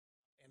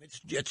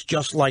It's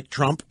just like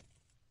Trump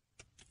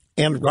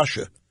and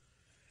Russia.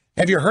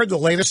 Have you heard the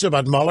latest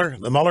about Mueller,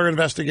 the Mueller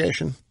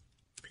investigation?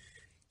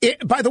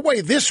 By the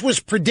way, this was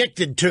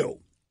predicted too.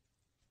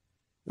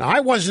 Now, I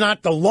was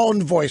not the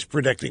lone voice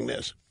predicting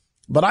this,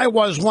 but I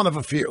was one of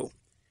a few.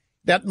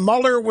 That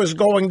Mueller was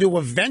going to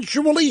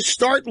eventually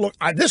start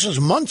this is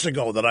months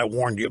ago that I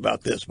warned you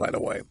about this, by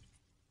the way.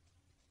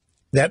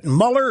 That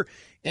Mueller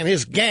and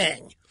his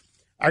gang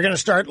are going to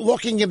start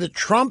looking into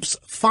Trump's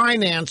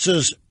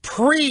finances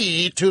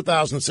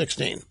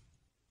pre-2016.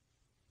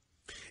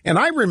 And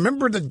I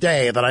remember the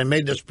day that I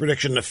made this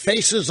prediction, the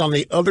faces on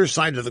the other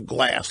side of the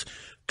glass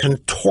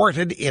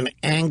contorted in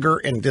anger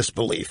and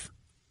disbelief.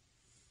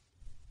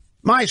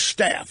 My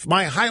staff,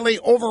 my highly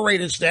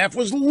overrated staff,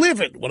 was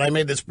livid when I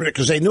made this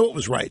prediction because they knew it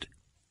was right.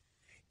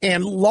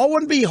 And lo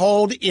and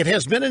behold, it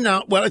has been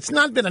announced. Well, it's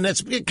not been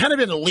announced. It's kind of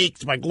been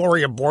leaked by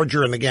Gloria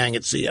Borger and the gang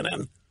at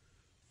CNN.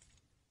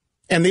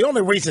 And the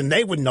only reason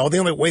they would know, the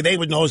only way they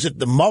would know is that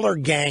the Mueller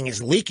gang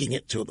is leaking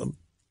it to them.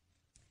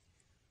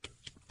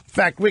 In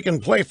fact, we can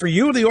play for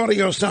you the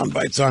audio sound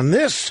bites on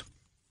this.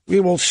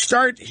 We will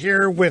start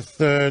here with,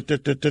 let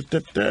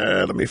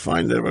me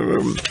find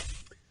it.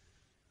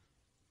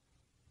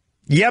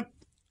 Yep.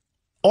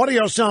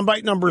 Audio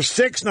soundbite number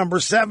 6, number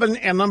 7,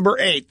 and number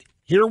 8.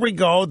 Here we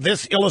go.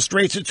 This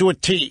illustrates it to a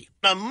T.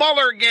 The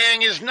Mueller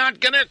gang is not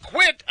going to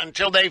quit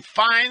until they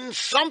find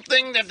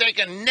something that they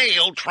can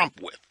nail Trump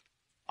with.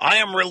 I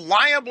am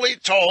reliably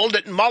told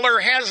that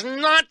Mueller has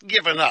not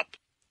given up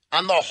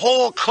on the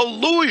whole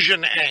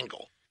collusion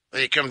angle.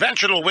 The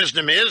conventional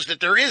wisdom is that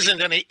there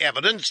isn't any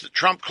evidence that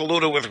Trump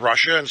colluded with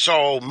Russia, and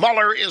so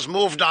Mueller is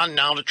moved on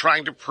now to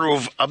trying to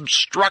prove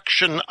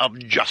obstruction of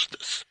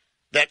justice.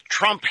 That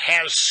Trump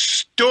has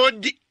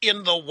stood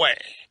in the way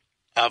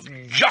of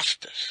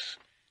justice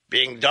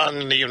being done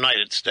in the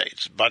United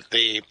States. But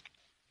the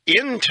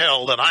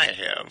intel that I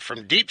have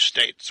from deep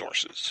state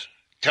sources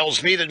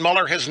tells me that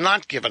Mueller has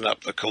not given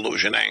up the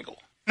collusion angle.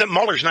 That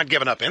Mueller's not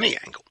given up any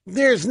angle.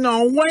 There's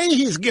no way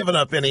he's given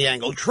up any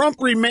angle. Trump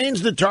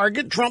remains the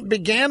target. Trump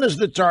began as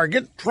the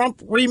target.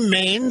 Trump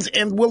remains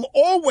and will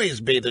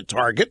always be the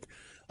target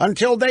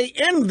until they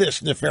end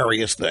this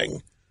nefarious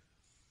thing.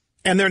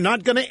 And they're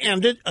not going to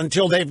end it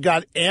until they've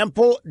got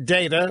ample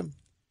data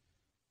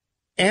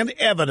and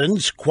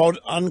evidence, quote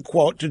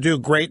unquote, to do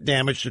great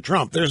damage to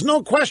Trump. There's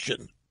no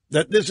question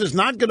that this is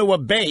not going to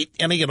abate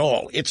any at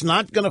all. It's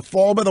not going to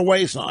fall by the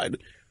wayside.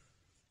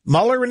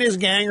 Mueller and his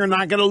gang are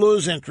not going to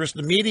lose interest.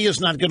 The media is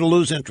not going to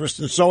lose interest.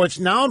 And so it's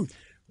now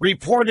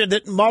reported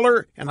that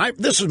Mueller, and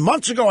this is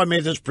months ago I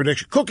made this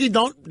prediction. Cookie,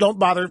 don't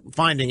bother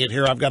finding it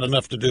here. I've got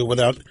enough to do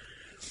without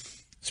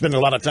spending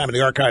a lot of time in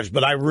the archives.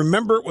 But I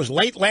remember it was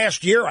late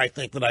last year, I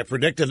think, that I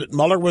predicted that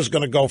Mueller was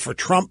going to go for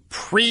Trump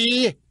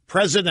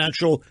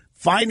pre-presidential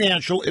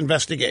financial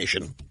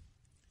investigation.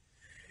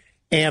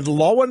 And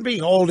lo and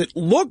behold, it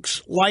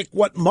looks like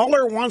what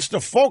Mueller wants to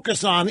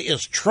focus on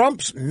is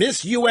Trump's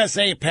Miss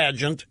USA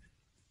pageant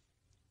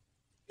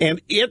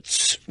and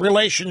its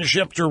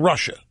relationship to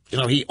Russia. You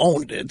know, he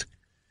owned it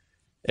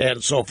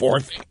and so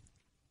forth.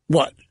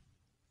 What?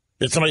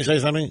 Did somebody say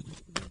something?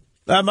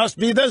 That must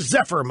be the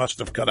Zephyr must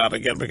have cut out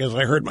again because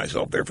I heard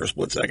myself there for a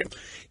split second.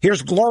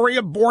 Here's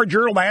Gloria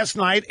Borger last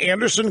night,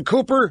 Anderson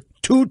Cooper,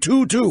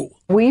 222.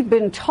 We've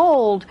been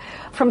told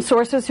from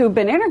sources who've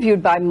been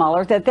interviewed by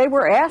Mueller that they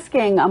were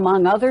asking,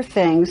 among other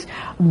things,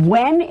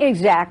 when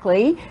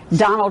exactly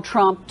Donald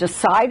Trump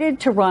decided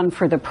to run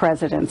for the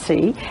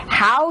presidency,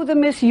 how the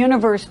Miss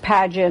Universe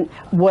pageant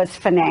was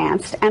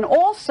financed, and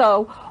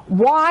also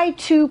why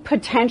 2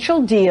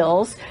 potential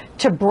deals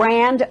to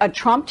brand a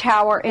Trump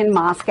Tower in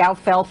Moscow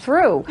fell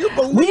through.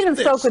 We even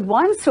spoke with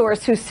one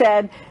source who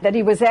said that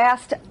he was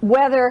asked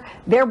whether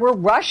there were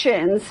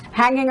Russians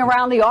hanging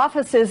around the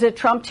offices at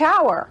Trump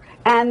Tower.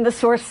 And the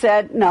source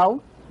said,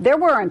 no, there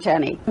weren't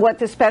any. What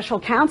the special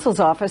counsel's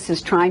office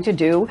is trying to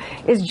do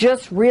is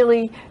just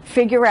really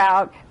figure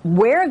out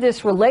where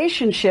this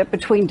relationship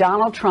between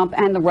Donald Trump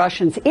and the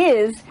Russians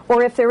is,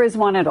 or if there is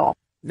one at all.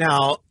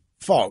 Now,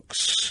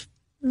 folks,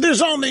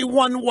 there's only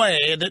one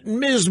way that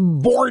Ms.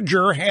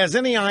 Borger has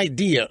any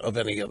idea of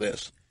any of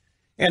this,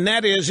 and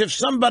that is if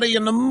somebody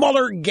in the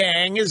Mueller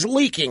gang is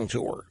leaking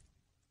to her.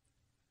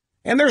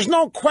 And there's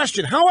no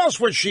question. How else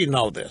would she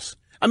know this?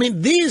 I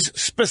mean, these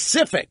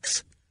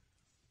specifics.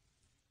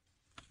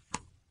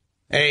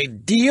 A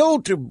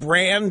deal to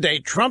brand a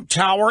Trump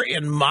Tower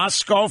in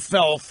Moscow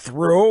fell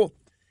through.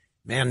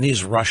 Man,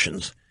 these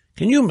Russians.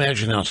 Can you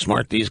imagine how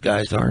smart these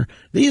guys are?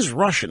 These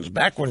Russians,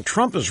 back when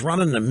Trump is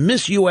running the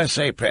Miss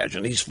USA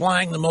pageant, he's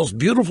flying the most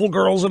beautiful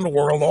girls in the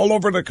world, all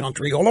over the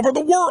country, all over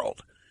the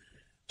world,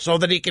 so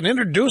that he can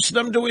introduce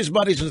them to his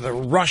buddies. The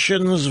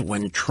Russians,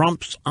 when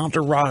Trump's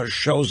entourage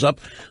shows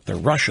up, the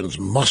Russians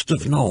must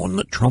have known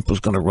that Trump was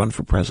going to run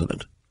for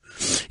president.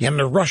 And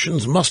the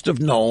Russians must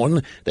have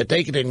known that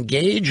they could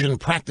engage in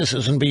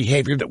practices and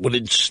behavior that would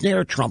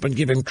ensnare Trump and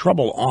give him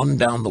trouble on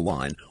down the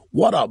line.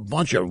 What a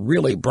bunch of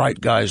really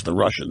bright guys the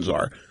Russians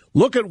are.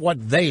 Look at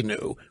what they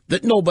knew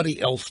that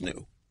nobody else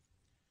knew.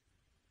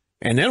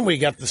 And then we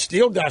got the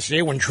Steele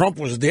dossier when Trump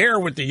was there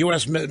with the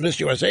U.S. Miss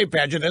USA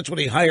pageant. That's when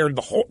he hired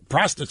the whole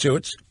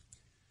prostitutes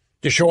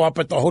to show up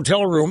at the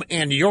hotel room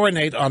and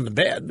urinate on the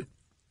bed.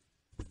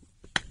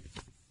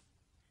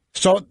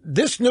 So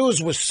this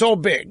news was so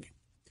big.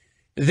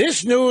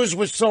 This news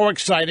was so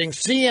exciting.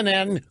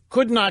 CNN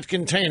could not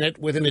contain it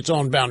within its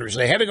own boundaries.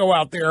 They had to go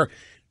out there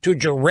to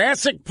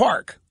Jurassic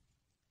Park.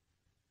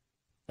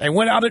 They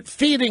went out at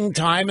feeding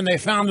time and they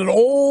found an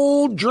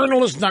old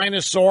journalist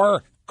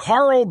dinosaur,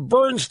 Carl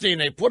Bernstein.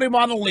 They put him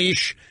on a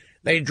leash.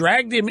 They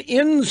dragged him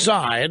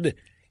inside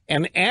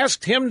and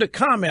asked him to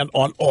comment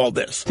on all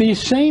this. These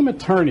same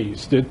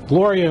attorneys that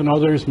Gloria and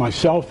others,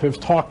 myself, have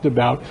talked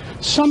about,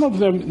 some of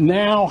them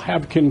now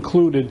have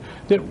concluded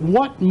that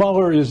what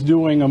Mueller is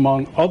doing,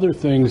 among other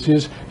things,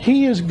 is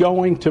he is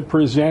going to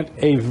present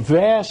a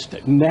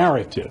vast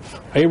narrative,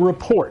 a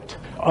report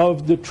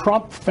of the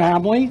Trump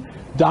family,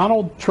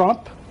 Donald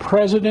Trump,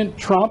 President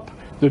Trump,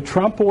 the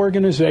Trump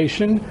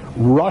Organization,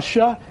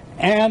 Russia,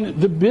 and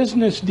the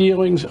business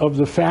dealings of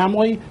the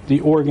family, the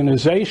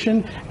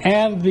organization,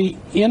 and the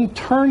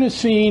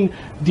internecine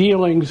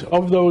dealings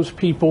of those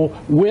people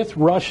with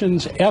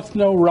Russians,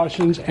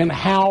 ethno-Russians, and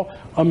how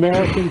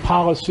American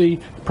policy,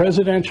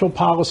 presidential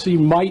policy,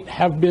 might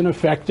have been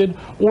affected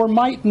or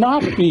might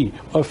not be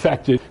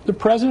affected. The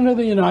President of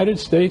the United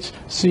States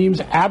seems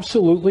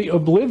absolutely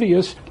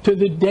oblivious to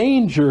the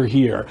danger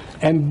here,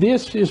 and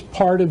this is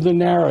part of the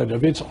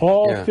narrative. It's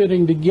all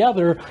fitting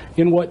together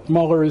in what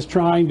Mueller is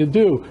trying to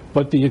do,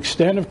 but the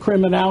extent of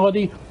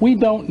criminality, we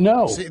don't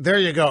know. See, there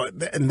you go.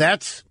 And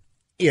that's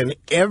in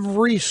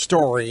every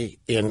story,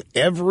 in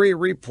every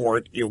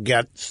report, you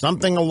get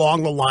something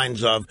along the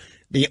lines of,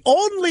 the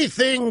only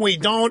thing we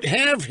don't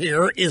have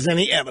here is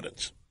any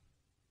evidence.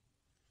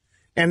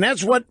 And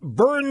that's what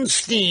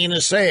Bernstein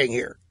is saying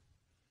here.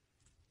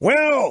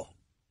 Well,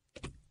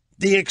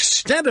 the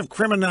extent of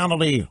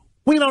criminality,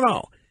 we don't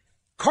know.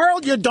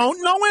 Carl, you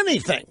don't know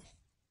anything.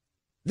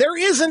 There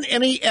isn't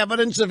any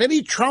evidence of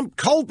any Trump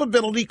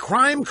culpability,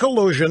 crime,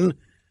 collusion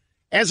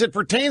as it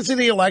pertains to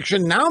the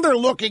election. Now they're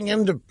looking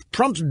into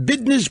Trump's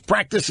business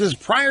practices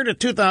prior to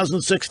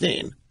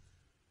 2016.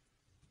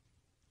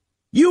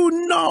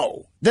 You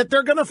know that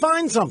they're going to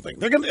find something.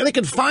 They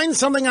could find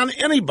something on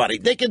anybody.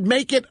 They could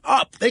make it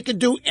up. They could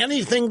do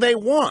anything they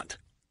want.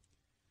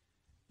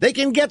 They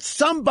can get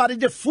somebody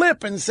to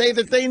flip and say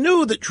that they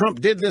knew that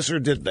Trump did this or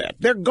did that.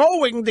 They're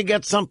going to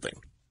get something.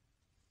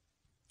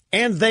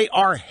 And they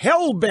are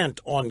hell-bent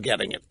on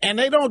getting it. And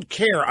they don't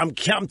care. I'm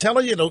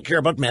telling you, they don't care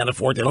about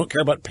Manafort. They don't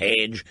care about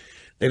Page.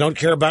 They don't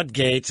care about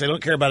Gates. They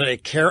don't care about it. They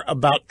care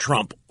about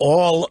Trump.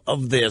 All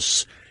of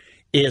this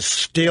is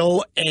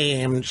still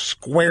aimed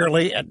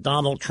squarely at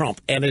Donald Trump.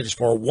 And it's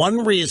for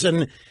one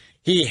reason.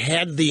 He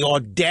had the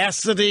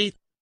audacity,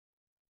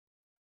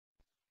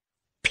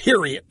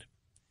 period.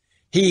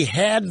 He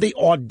had the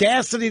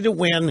audacity to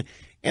win.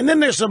 And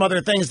then there's some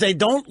other things. They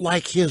don't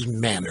like his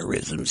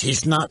mannerisms.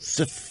 He's not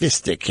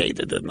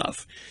sophisticated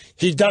enough.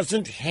 He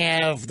doesn't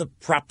have the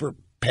proper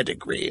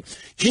pedigree.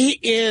 He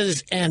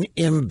is an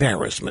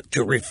embarrassment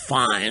to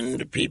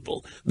refined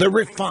people, the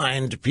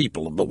refined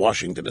people of the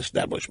Washington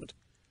establishment.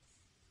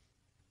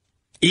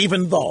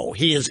 Even though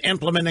he is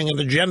implementing an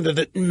agenda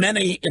that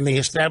many in the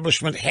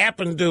establishment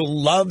happen to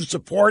love,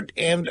 support,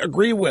 and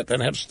agree with,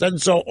 and have said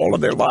so all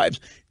of their lives,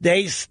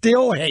 they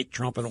still hate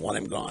Trump and want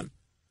him gone.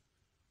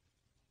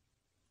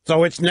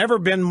 So it's never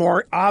been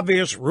more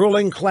obvious,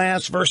 ruling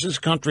class versus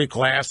country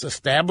class,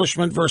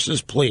 establishment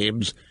versus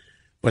plebes,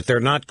 but they're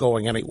not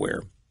going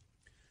anywhere.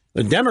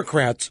 The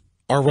Democrats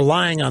are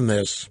relying on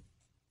this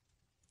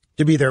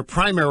to be their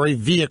primary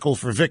vehicle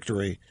for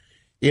victory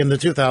in the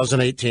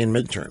 2018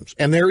 midterms.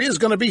 And there is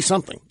going to be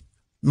something.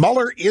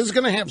 Mueller is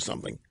going to have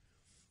something.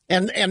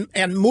 And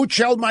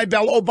Michelle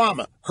Maybell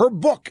Obama, her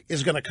book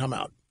is going to come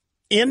out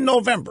in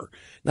November.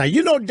 Now,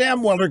 you know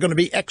damn well there are going to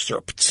be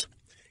excerpts,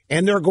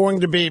 and there are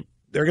going to be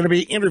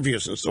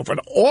interviews and so forth.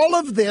 All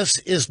of this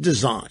is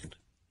designed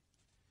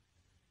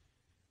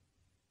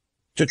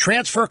to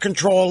transfer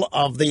control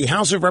of the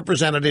House of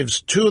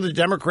Representatives to the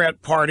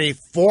Democrat Party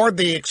for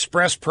the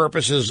express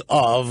purposes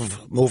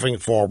of moving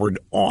forward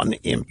on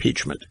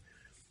impeachment.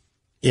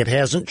 It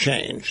hasn't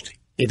changed.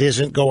 It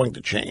isn't going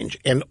to change.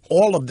 And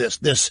all of this,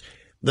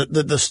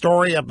 the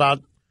story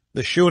about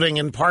the shooting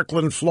in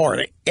Parkland,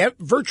 Florida,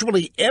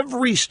 virtually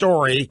every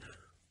story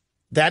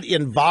that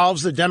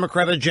involves the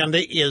Democrat agenda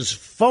is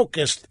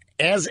focused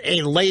as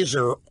a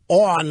laser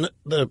on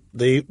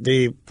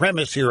the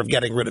premise here of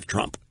getting rid of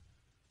Trump.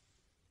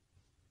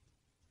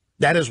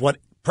 That is what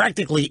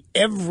practically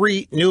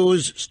every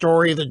news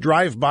story the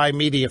drive-by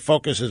media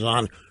focuses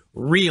on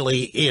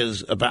really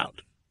is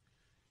about,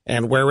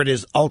 and where it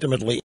is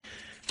ultimately.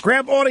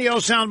 Grab audio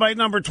soundbite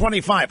number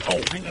 25.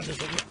 Oh, hang on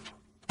just a minute.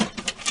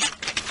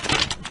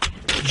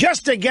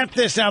 Just to get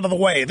this out of the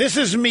way, this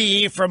is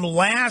me from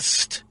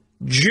last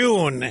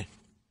June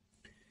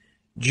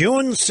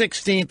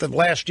 16th of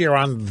last year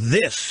on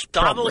this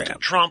program. Donald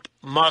Trump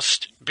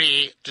must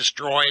be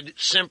destroyed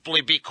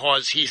simply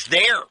because he's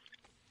there.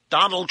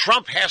 Donald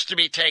Trump has to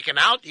be taken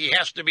out. He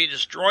has to be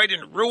destroyed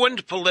and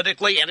ruined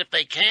politically, and if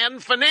they can,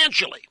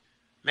 financially.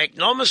 Make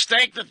no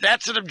mistake that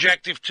that's an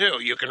objective, too.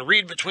 You can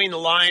read between the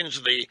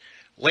lines the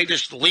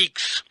latest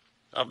leaks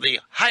of the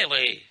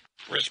highly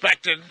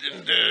respected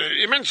and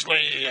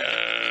immensely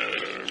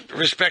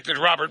respected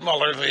Robert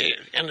Mueller, the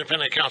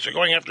independent counsel,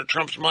 going after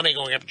Trump's money,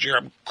 going after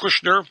Jared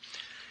Kushner.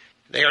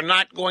 They are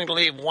not going to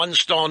leave one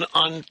stone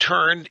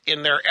unturned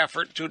in their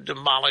effort to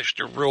demolish,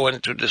 to ruin,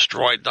 to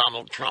destroy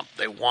Donald Trump.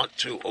 They want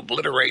to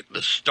obliterate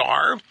the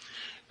star.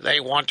 They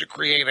want to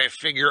create a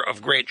figure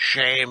of great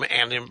shame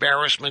and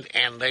embarrassment,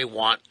 and they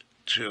want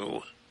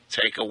to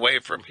take away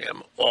from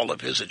him all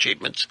of his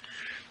achievements,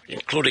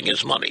 including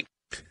his money.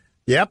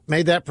 Yep,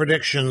 made that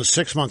prediction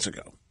 6 months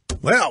ago.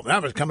 Well,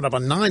 that was coming up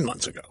on 9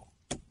 months ago.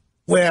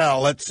 Well,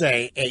 let's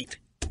say 8.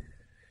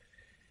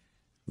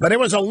 But it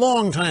was a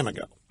long time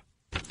ago.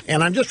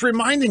 And I'm just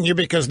reminding you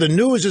because the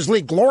news is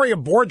leaked. Gloria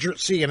Borger at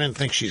CNN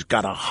thinks she's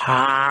got a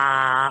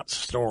hot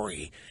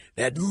story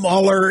that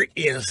Mueller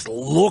is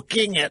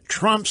looking at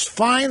Trump's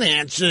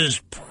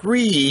finances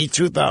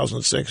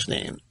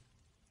pre-2016.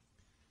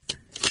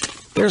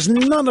 There's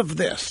none of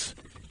this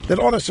that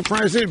ought to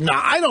surprise you.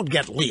 Now, I don't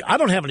get leaks. I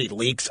don't have any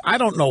leaks. I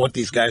don't know what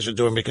these guys are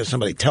doing because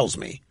somebody tells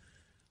me.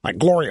 Like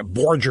Gloria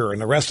Borger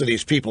and the rest of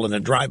these people in the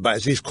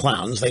drive-bys, these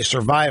clowns, they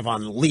survive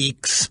on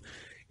leaks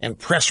and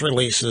press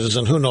releases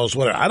and who knows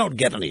what. I don't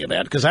get any of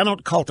that because I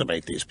don't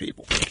cultivate these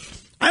people.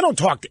 I don't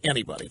talk to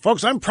anybody.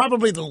 Folks, I'm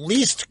probably the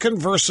least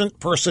conversant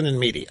person in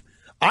media.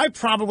 I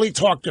probably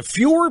talk to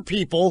fewer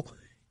people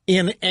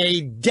in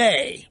a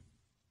day.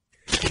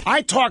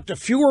 I talk to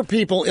fewer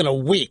people in a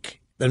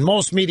week than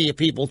most media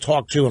people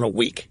talk to in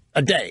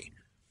a day.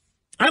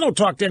 I don't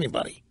talk to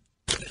anybody.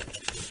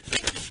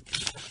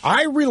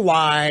 I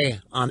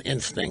rely on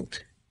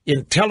instinct,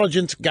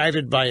 intelligence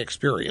guided by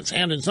experience,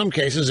 and in some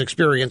cases,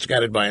 experience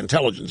guided by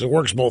intelligence. It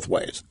works both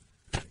ways.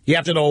 You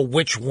have to know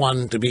which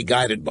one to be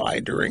guided by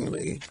during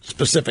the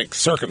specific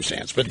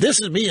circumstance. But this,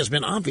 to me, has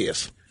been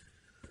obvious.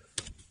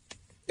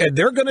 And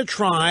they're going to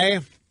try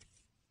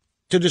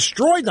to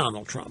destroy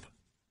Donald Trump.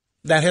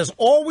 That has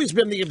always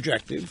been the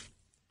objective.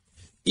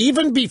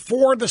 Even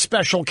before the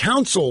special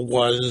counsel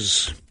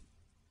was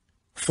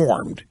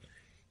formed.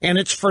 And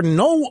it's for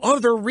no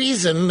other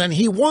reason than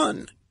he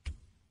won.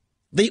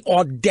 The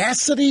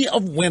audacity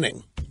of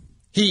winning.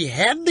 He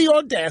had the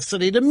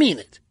audacity to mean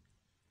it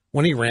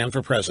when he ran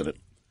for president.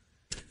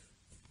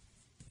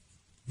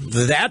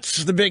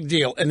 That's the big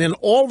deal. And then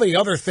all the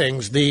other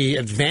things, the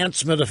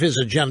advancement of his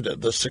agenda,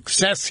 the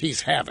success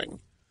he's having,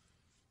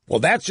 well,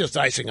 that's just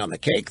icing on the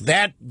cake.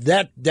 That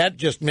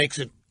just makes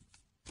it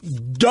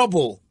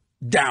double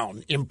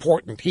down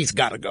important. He's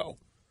got to go.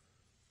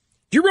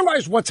 Do you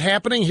realize what's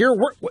happening here?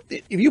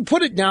 If you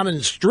put it down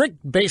in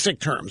strict basic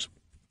terms,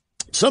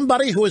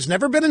 somebody who has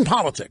never been in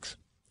politics,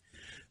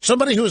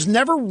 somebody who has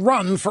never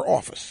run for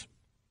office,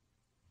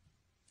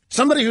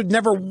 somebody who'd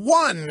never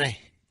won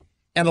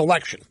an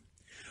election,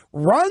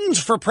 runs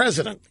for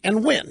president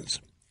and wins,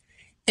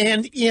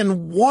 and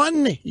in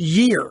 1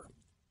 year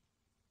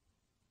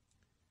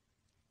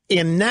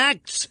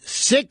enacts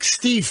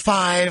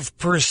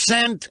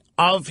 65%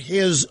 of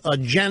his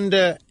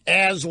agenda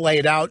as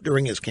laid out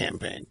during his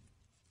campaign,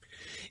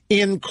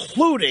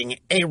 including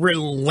a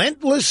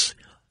relentless,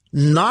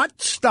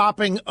 not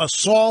stopping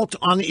assault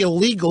on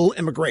illegal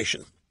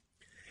immigration.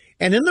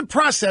 And in the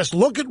process,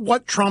 look at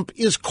what Trump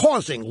is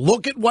causing.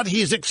 Look at what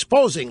he's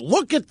exposing.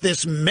 Look at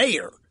this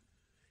mayor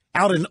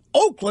out in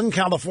Oakland,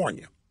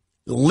 California,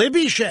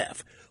 Libby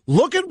Schaaf.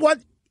 Look at what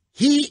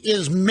he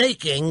is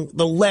making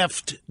the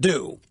left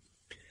do.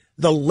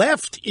 The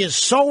left is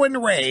so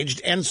enraged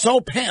and so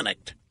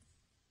panicked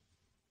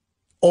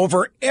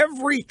over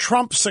every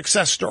Trump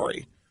success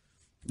story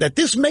that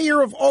this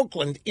mayor of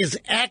Oakland is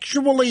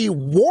actually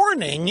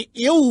warning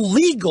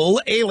illegal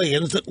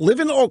aliens that live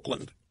in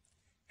Oakland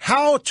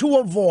how to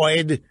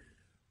avoid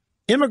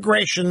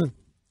immigration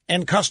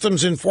and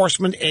customs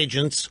enforcement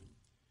agents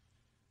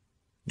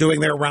doing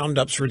their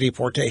roundups for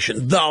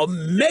deportation. The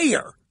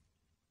mayor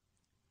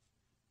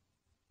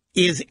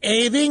is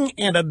aiding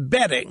and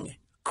abetting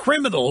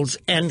criminals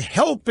and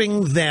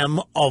helping them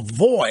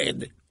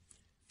avoid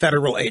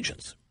federal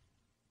agents.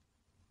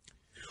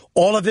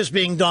 All of this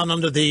being done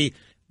under the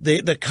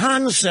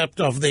concept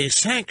of the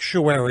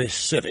sanctuary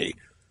city,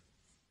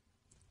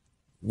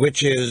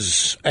 which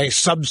is a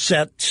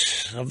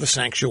subset of the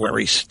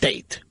sanctuary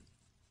state.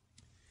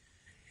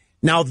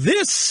 Now,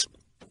 this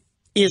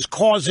is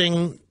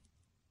causing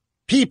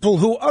people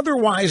who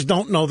otherwise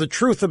don't know the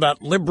truth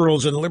about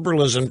liberals and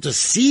liberalism to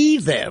see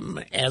them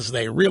as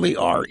they really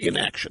are in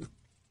action.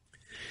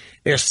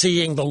 They're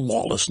seeing the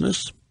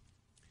lawlessness.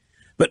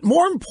 But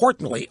more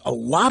importantly, a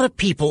lot of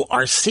people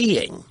are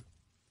seeing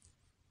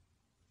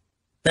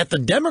that the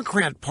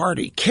Democrat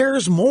Party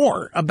cares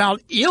more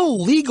about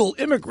illegal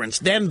immigrants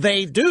than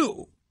they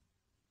do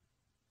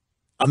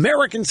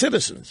American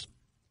citizens,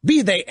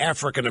 be they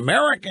African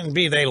American,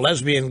 be they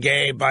lesbian,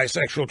 gay,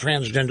 bisexual,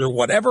 transgender,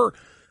 whatever.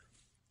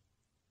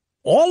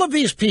 All of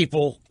these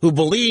people who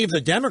believe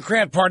the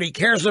Democrat Party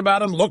cares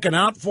about them, looking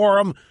out for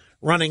them,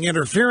 running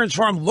interference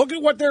for them, look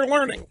at what they're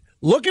learning.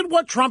 Look at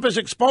what Trump is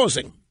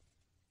exposing.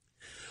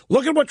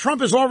 Look at what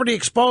Trump has already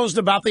exposed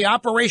about the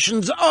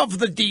operations of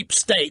the deep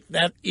state.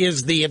 That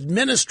is the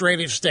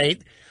administrative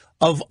state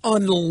of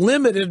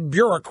unlimited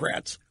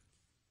bureaucrats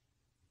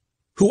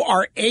who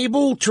are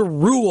able to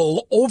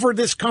rule over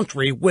this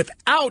country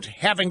without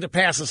having to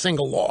pass a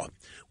single law,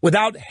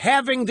 without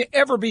having to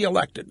ever be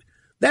elected.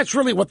 That's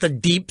really what the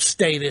deep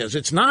state is.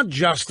 It's not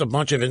just a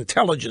bunch of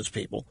intelligence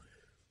people,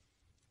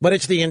 but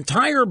it's the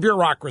entire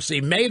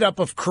bureaucracy made up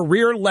of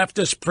career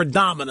leftists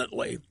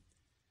predominantly.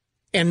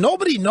 And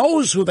nobody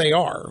knows who they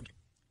are.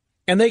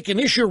 And they can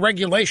issue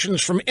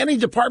regulations from any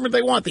department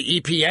they want, the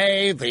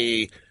EPA,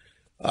 the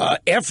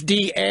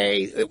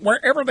FDA,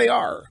 wherever they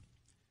are.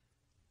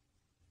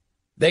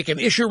 They can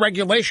issue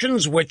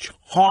regulations which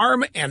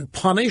harm and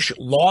punish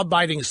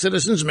law-abiding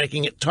citizens,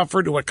 making it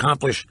tougher to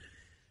accomplish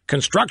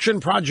construction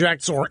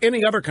projects or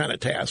any other kind of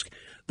task.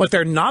 But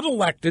they're not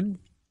elected.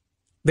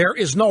 There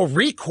is no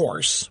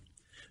recourse.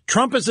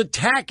 Trump is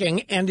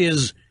attacking and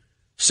is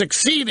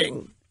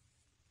succeeding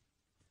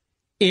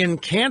in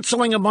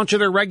canceling a bunch of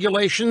their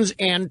regulations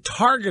and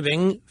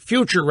targeting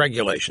future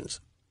regulations.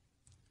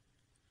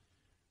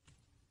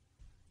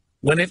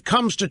 When it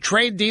comes to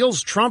trade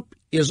deals, Trump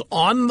is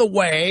on the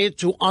way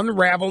to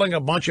unraveling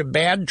a bunch of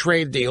bad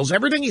trade deals.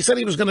 Everything he said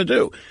he was going to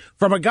do.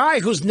 From a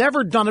guy who's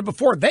never done it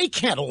before. They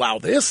can't allow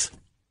this.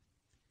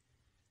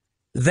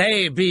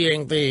 They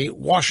being the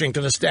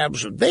Washington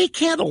establishment. They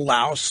can't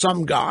allow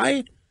some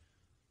guy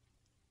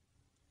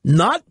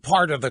not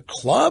part of the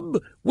club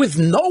with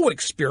no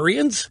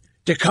experience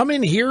to come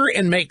in here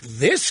and make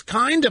this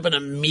kind of an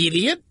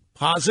immediate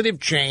positive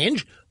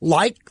change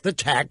like the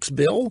tax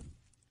bill.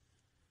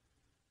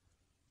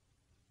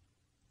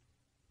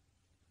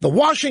 The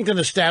Washington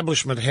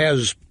establishment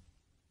has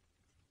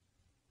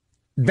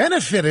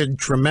benefited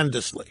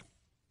tremendously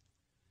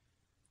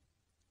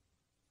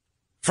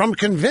from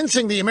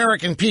convincing the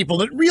American people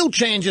that real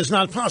change is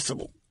not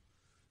possible.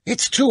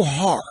 It's too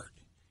hard.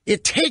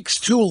 It takes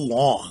too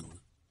long.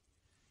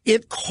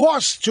 It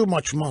costs too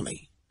much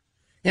money.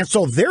 And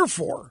so,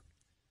 therefore,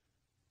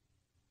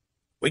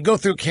 we go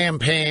through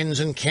campaigns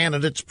and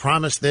candidates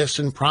promise this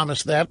and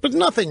promise that, but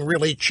nothing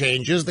really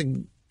changes.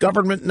 The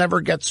government never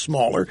gets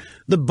smaller.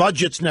 The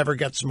budgets never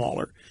get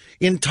smaller.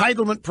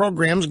 Entitlement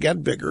programs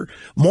get bigger.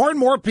 More and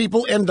more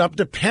people end up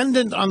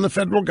dependent on the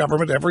federal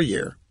government every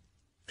year,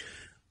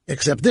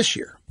 except this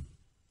year.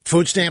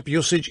 Food stamp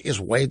usage is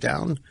way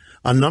down.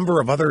 A number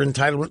of other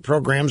entitlement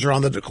programs are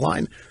on the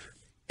decline.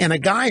 And a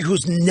guy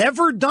who's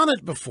never done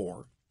it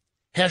before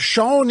has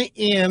shown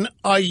in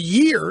a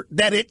year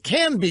that it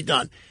can be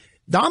done.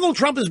 Donald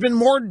Trump has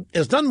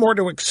done more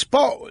to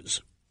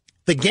expose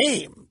the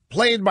game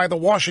played by the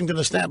Washington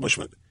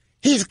establishment.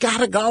 He's got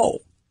to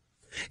go.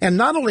 And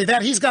not only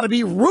that, he's got to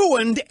be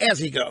ruined as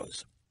he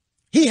goes.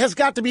 He has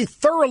got to be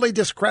thoroughly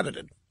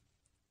discredited.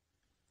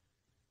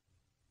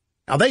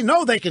 Now, they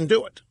know they can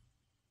do it.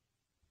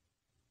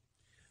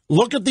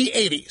 Look at the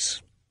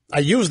 80s. I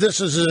use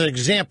this as an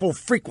example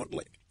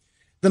frequently.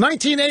 The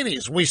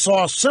 1980s, we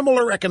saw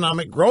similar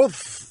economic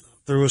growth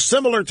through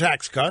similar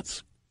tax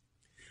cuts.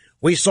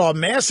 We saw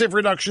massive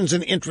reductions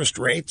in interest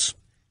rates,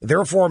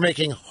 therefore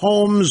making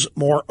homes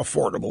more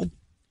affordable.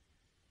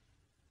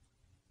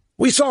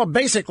 We saw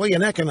basically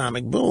an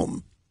economic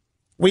boom.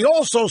 We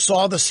also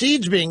saw the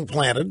seeds being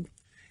planted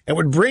that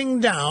would bring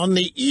down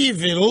the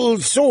evil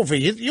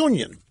Soviet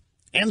Union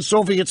and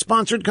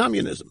Soviet-sponsored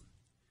communism.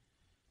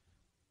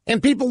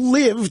 And people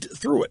lived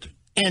through it.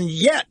 And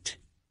yet,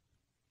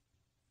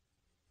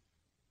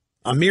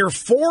 a mere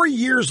 4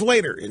 years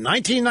later, in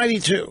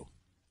 1992,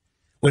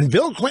 when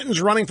Bill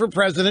Clinton's running for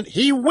president,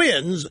 he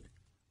wins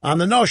on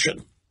the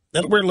notion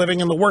that we're living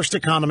in the worst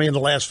economy in the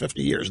last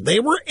 50 years. They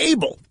were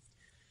able,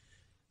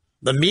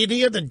 the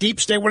media, the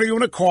deep state, whatever you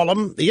want to call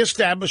them, the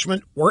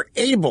establishment, were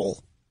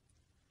able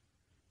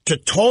to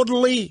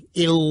totally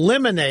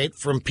eliminate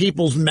from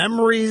people's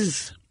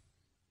memories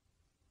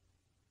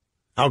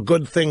how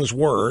good things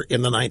were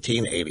in the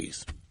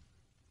 1980s.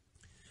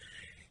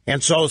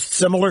 And so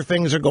similar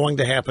things are going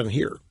to happen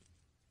here.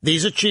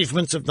 These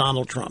achievements of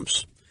Donald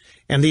Trump's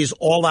and these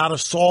all-out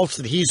assaults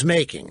that he's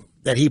making,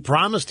 that he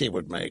promised he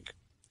would make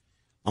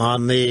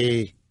on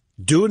the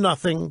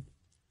do-nothing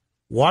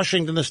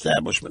Washington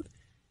establishment,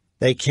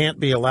 they can't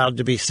be allowed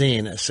to be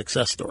seen as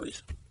success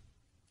stories.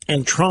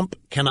 And Trump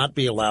cannot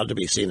be allowed to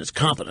be seen as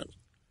competent.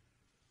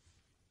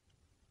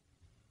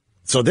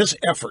 So this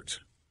effort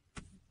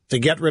to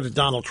get rid of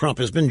Donald Trump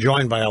has been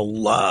joined by a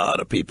lot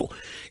of people.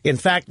 In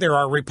fact, there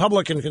are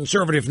Republican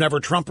conservative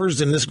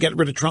never-Trumpers in this get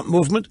rid of Trump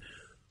movement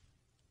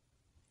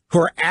who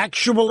are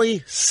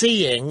actually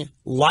seeing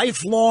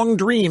lifelong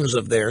dreams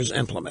of theirs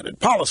implemented.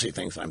 Policy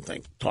things I'm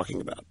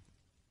talking about.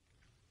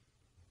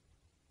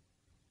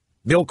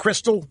 Bill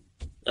Kristol,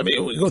 I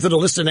mean, we go through the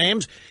list of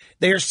names.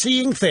 They are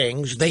seeing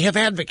things they have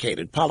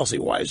advocated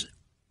policy-wise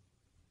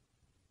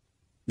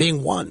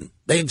being won.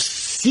 They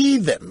see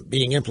them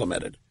being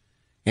implemented.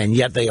 And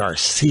yet they are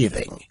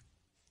seething.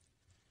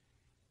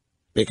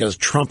 because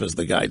Trump is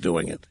the guy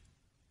doing it.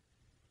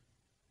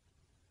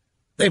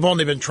 They've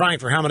only been trying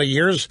for how many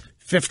years?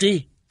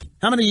 50?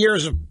 How many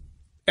years of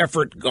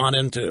effort gone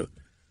into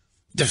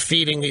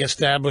defeating the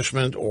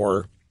establishment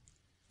or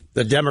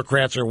the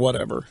Democrats or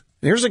whatever?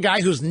 Here's a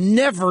guy who's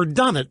never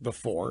done it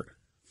before,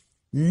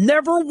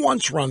 never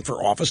once run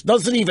for office,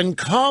 doesn't even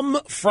come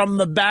from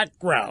the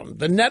background,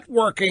 the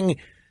networking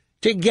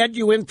to get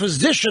you in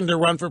position to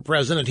run for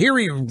president. Here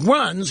he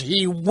runs,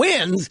 he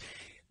wins.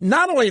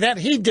 Not only that,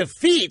 he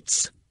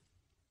defeats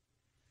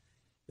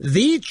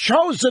the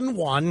chosen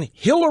one,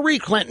 Hillary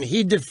Clinton.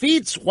 He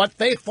defeats what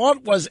they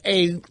thought was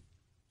a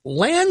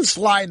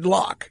landslide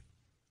lock.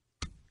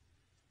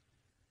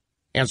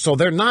 And so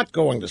they're not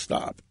going to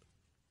stop.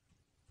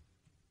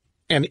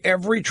 And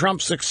every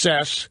Trump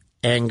success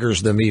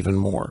angers them even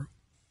more.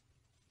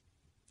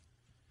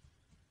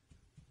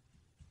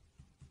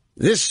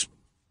 This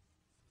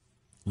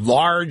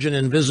large and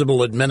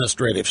invisible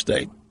administrative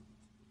state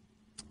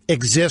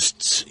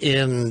exists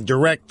in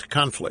direct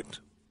conflict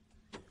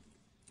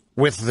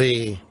with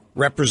the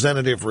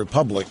representative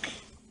republic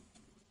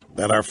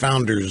that our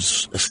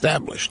founders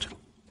established.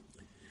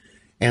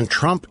 And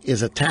Trump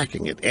is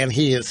attacking it, and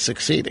he is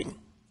succeeding.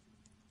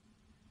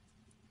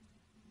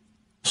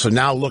 So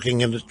now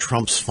looking into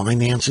Trump's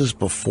finances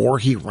before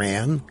he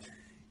ran,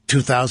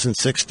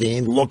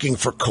 2016, looking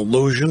for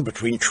collusion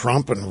between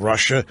Trump and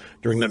Russia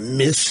during the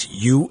Miss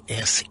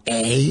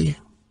USA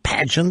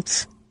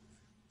pageants.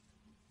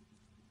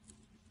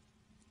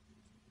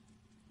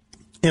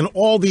 And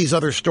all these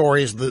other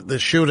stories, the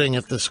shooting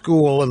at the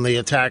school and the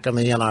attack on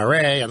the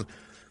NRA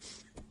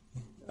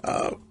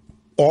and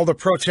all the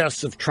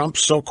protests of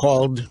Trump's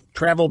so-called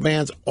travel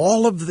bans,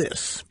 all of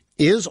this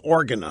is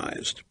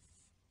organized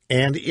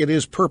and it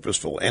is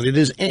purposeful and it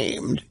is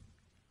aimed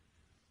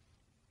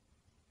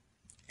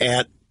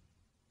at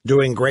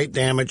doing great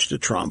damage to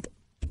Trump.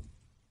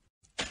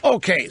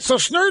 Okay, so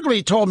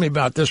Snerdley told me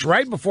about this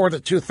right before the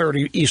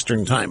 2:30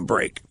 Eastern time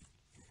break.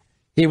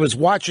 He was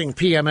watching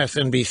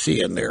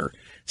PMSNBC in there.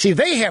 See,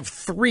 they have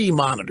 3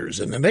 monitors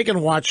in them. They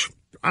can watch.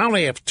 I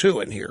only have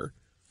 2 in here.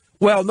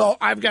 Well, no,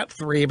 I've got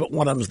 3, but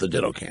one of them's the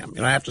Ditto Cam.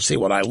 I have to see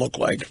what I look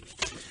like.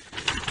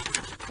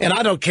 And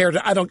I don't care.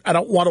 I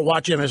don't want to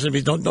watch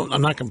MSNBC.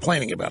 I'm not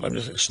complaining about it. I'm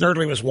just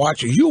Snerdley was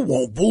watching. You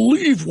won't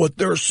believe what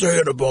they're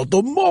saying about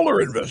the Mueller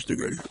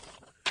investigation.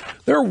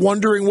 They're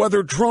wondering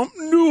whether Trump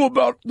knew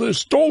about the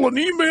stolen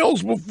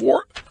emails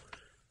before.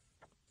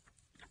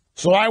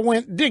 So I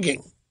went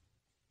digging.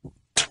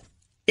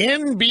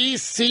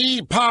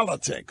 NBC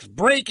Politics,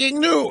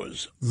 breaking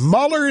news.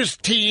 Mueller's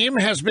team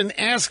has been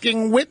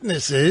asking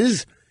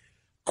witnesses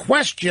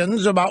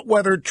questions about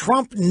whether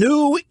Trump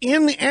knew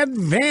in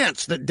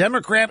advance that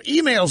Democrat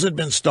emails had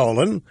been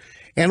stolen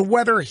and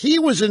whether he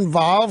was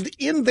involved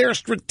in their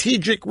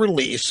strategic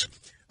release,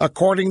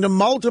 according to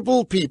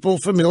multiple people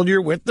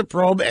familiar with the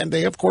probe, and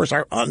they, of course,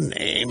 are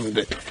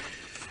unnamed.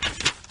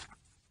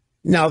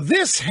 Now,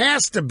 this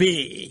has to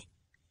be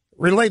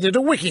related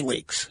to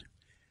WikiLeaks.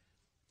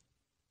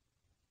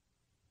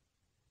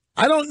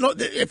 I don't know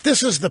if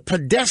this is the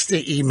Podesta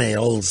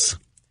emails,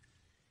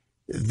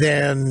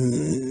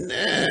 then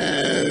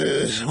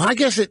I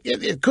guess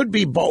it could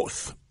be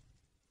both.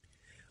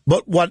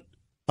 But what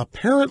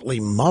apparently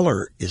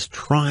Mueller is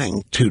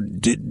trying to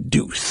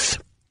deduce,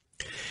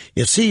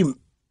 you see,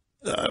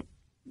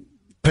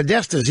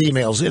 Podesta's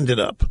emails ended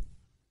up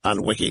on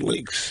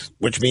WikiLeaks,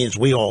 which means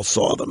we all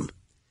saw them.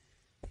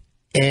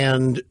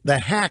 And the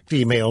hacked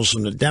emails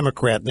from the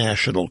Democrat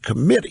National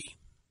Committee.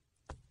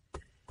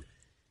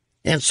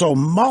 And so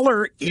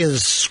Mueller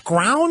is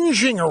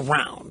scrounging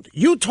around.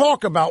 You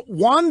talk about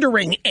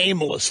wandering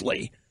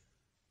aimlessly,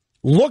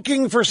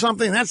 looking for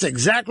something. That's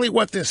exactly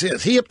what this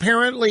is. He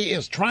apparently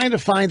is trying to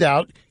find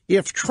out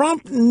if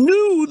Trump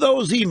knew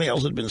those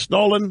emails had been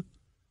stolen,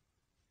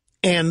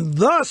 and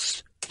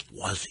thus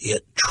was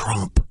it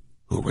Trump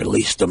who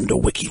released them to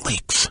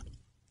WikiLeaks.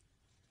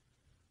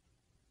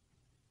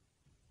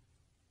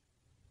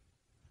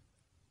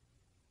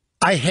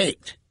 I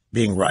hate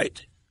being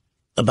right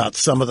about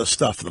some of the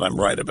stuff that I'm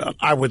right about.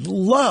 I would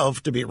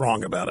love to be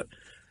wrong about it.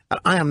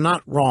 I am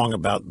not wrong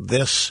about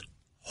this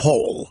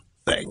whole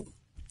thing.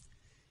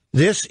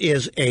 This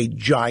is a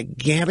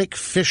gigantic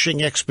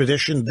fishing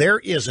expedition. There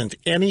isn't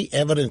any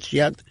evidence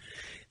yet.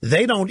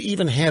 They don't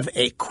even have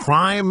a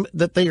crime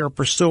that they are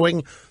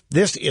pursuing.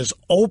 This is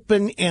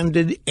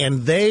open-ended,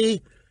 and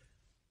they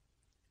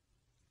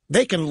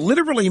can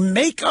literally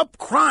make up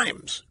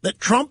crimes that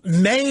Trump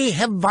may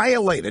have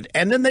violated,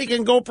 and then they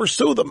can go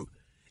pursue them.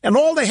 And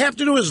all they have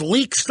to do is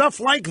leak stuff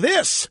like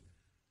this.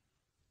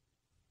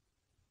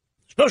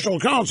 Special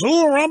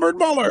Counsel Robert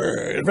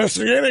Mueller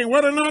investigating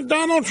whether or not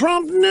Donald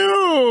Trump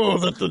knew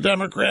that the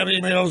Democrat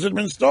emails had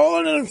been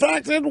stolen and, in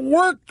fact, had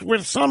worked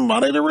with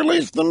somebody to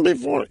release them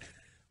before.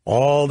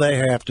 All they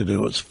have to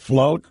do is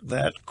float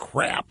that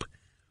crap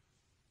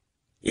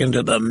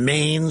into the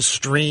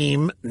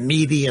mainstream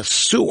media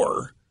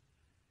sewer,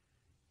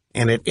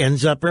 and it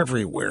ends up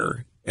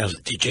everywhere.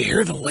 Did you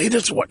hear the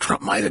latest of what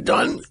Trump might have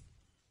done?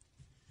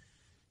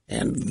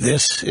 And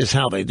this is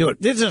how they do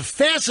it. This is a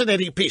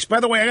fascinating piece.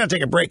 By the way, I got to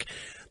take a break.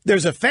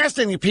 There's a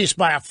fascinating piece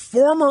by a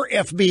former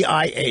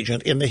FBI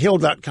agent in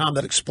thehill.com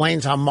that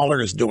explains how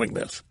Mueller is doing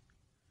this.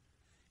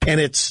 And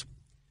it's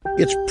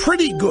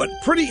pretty good,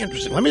 pretty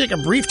interesting. Let me take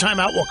a brief time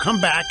out. We'll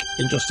come back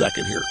in just a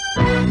second here.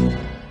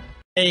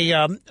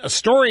 A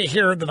story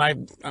here that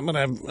I'm going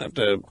to have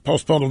to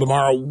postpone till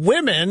tomorrow.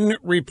 Women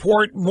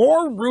report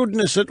more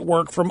rudeness at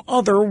work from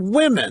other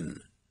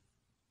women.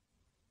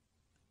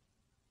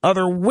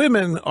 Other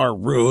women are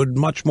rude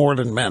much more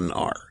than men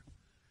are.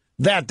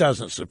 That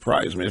doesn't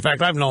surprise me. In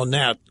fact, I've known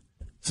that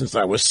since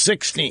I was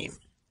 16,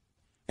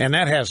 and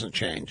that hasn't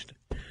changed.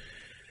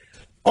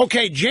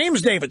 Okay,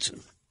 James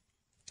Davidson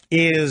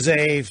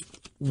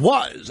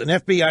was an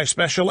FBI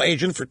special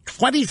agent for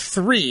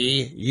 23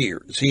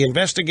 years. He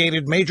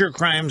investigated major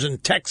crimes in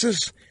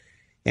Texas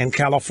and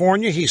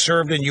California. He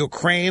served in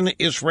Ukraine,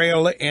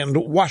 Israel, and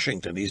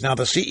Washington. He's now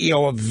the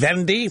CEO of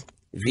Vendy,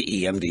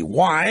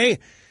 Vendy,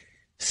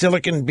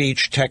 Silicon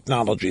Beach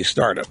technology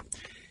startup.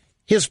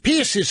 His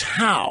piece is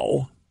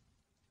how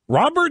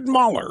Robert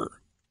Mueller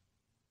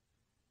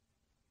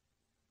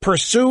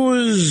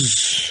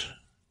pursues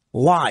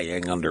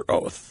lying under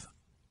oath.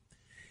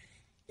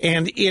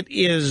 And it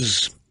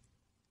is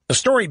a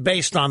story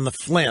based on the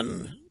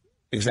Flynn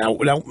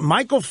example. Now,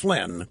 Michael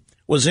Flynn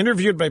was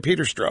interviewed by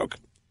Peter Strzok,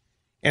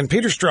 and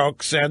Peter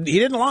Strzok said he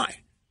didn't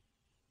lie.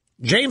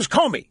 James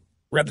Comey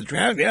read the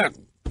transcript.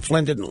 Yeah,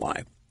 Flynn didn't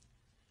lie.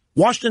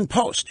 Washington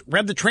Post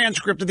read the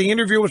transcript of the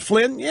interview with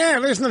Flynn. Yeah,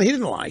 he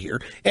didn't lie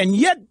here. And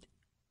yet,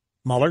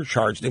 Mueller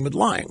charged him with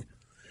lying.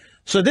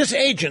 So this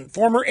agent,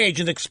 former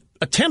agent,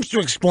 attempts to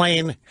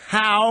explain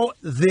how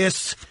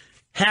this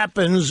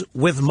happens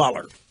with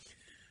Mueller.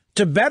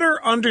 To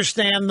better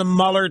understand the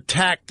Mueller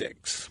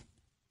tactics,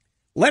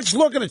 let's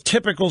look at a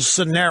typical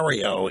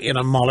scenario in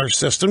a Mueller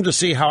system to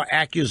see how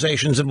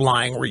accusations of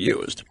lying were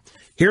used.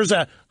 Here's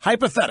a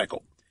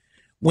hypothetical.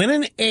 When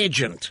an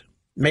agent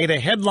made a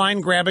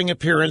headline-grabbing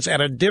appearance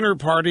at a dinner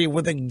party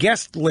with a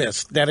guest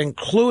list that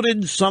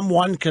included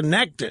someone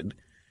connected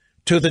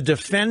to the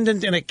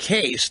defendant in a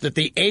case that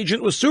the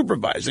agent was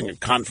supervising, a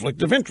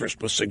conflict of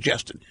interest was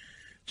suggested.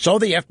 So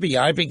the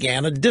FBI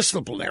began a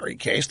disciplinary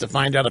case to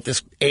find out if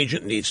this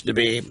agent needs to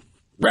be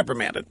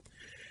reprimanded.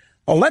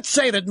 Well, let's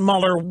say that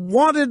Mueller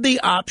wanted the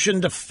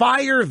option to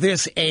fire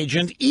this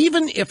agent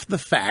even if the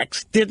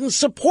facts didn't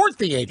support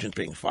the agent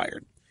being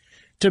fired.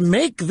 To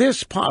make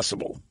this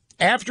possible,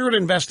 after an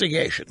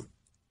investigation,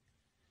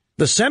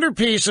 the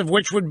centerpiece of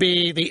which would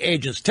be the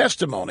agent's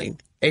testimony,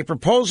 a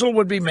proposal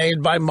would be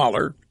made by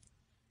Mueller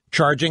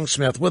charging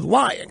Smith with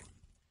lying.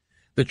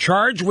 The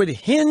charge would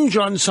hinge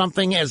on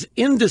something as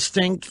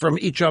indistinct from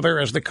each other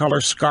as the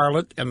color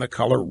scarlet and the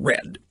color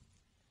red.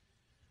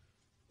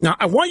 Now,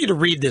 I want you to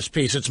read this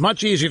piece. It's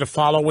much easier to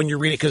follow when you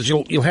read it because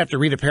you'll have to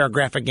read a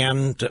paragraph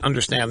again to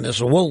understand this.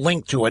 So we'll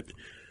link to it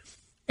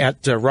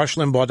at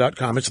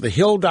rushlimbaugh.com. It's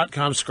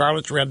thehill.com.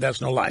 Scarlet's red.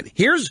 That's no lie.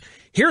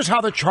 Here's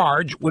how the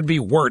charge would be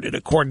worded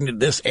according to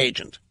this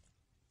agent.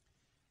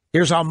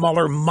 Here's how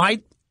Mueller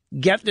might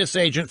get this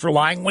agent for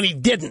lying when he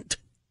didn't.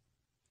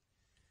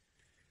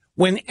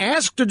 When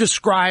asked to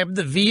describe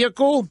the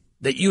vehicle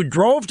that you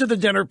drove to the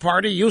dinner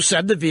party, you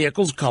said the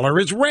vehicle's color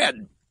is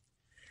red.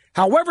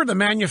 However, the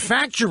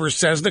manufacturer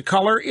says the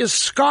color is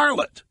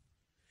scarlet.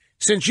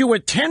 Since you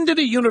attended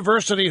a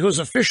university whose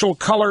official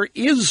color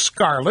is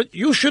scarlet,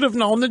 you should have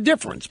known the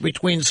difference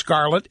between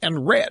scarlet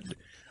and red.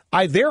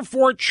 I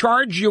therefore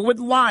charge you with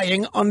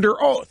lying under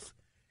oath.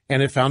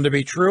 And if found to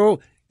be true,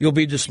 you'll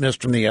be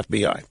dismissed from the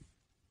FBI.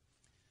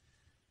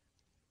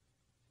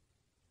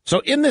 So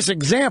in this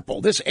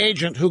example, this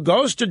agent who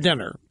goes to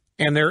dinner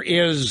and there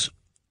is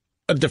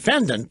a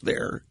defendant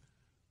there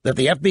that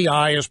the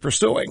FBI is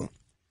pursuing,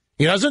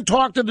 he doesn't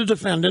talk to the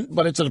defendant,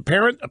 but it's an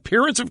apparent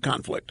appearance of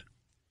conflict.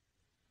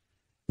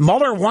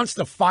 Mueller wants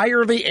to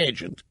fire the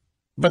agent,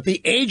 but the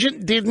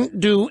agent didn't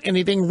do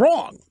anything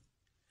wrong.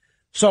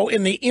 So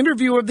in the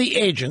interview of the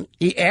agent,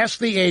 he asked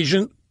the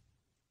agent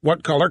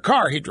what color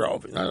car he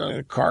drove.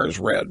 Car is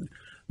red.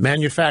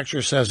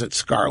 Manufacturer says it's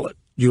scarlet.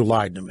 You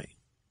lied to me.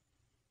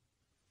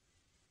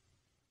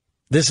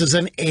 This is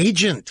an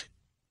agent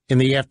in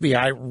the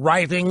FBI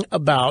writing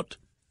about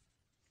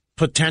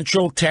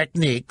potential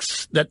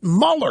techniques that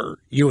Mueller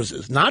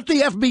uses, not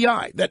the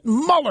FBI, that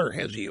Mueller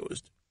has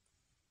used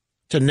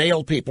to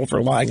nail people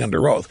for lying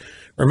under oath.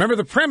 Remember,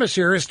 the premise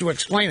here is to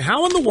explain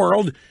how in the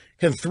world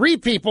can three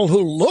people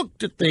who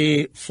looked at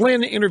the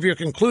Flynn interview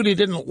conclude he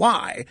didn't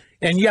lie,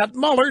 and yet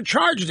Mueller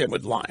charged him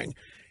with lying.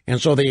 And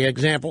so the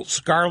example,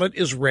 scarlet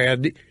is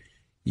red.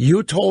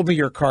 You told me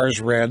your car's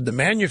red. The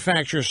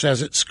manufacturer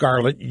says it's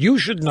scarlet. You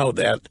should know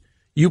that.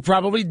 You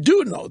probably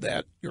do know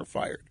that. You're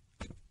fired.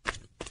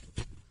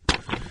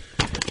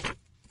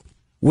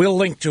 We'll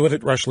link to it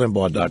at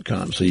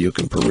rushlimbaugh.com so you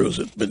can peruse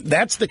it. But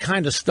that's the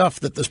kind of stuff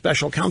that the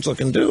special counsel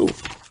can do.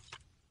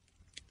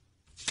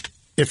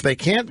 If they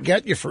can't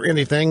get you for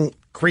anything,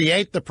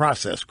 create the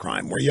process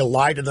crime where you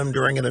lie to them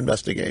during an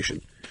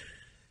investigation.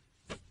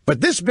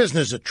 But this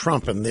business of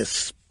Trump and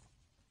this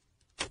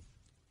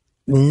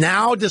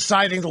now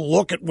deciding to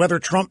look at whether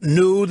Trump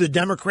knew the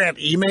Democrat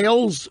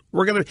emails.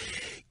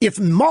 If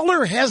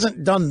Mueller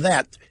hasn't done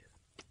that,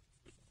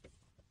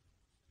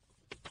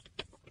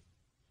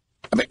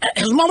 I mean,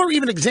 has Mueller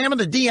even examined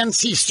the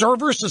DNC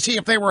servers to see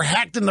if they were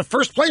hacked in the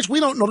first place? We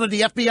don't know that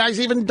the FBI's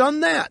even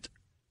done that.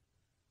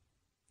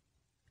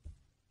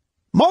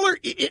 Mueller,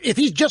 if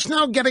he's just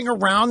now getting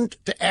around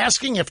to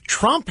asking if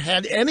Trump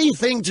had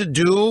anything to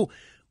do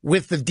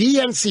with the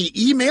DNC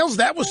emails,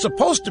 that was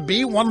supposed to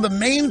be one of the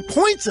main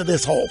points of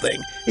this whole thing.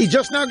 He's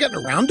just now getting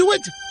around to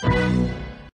it?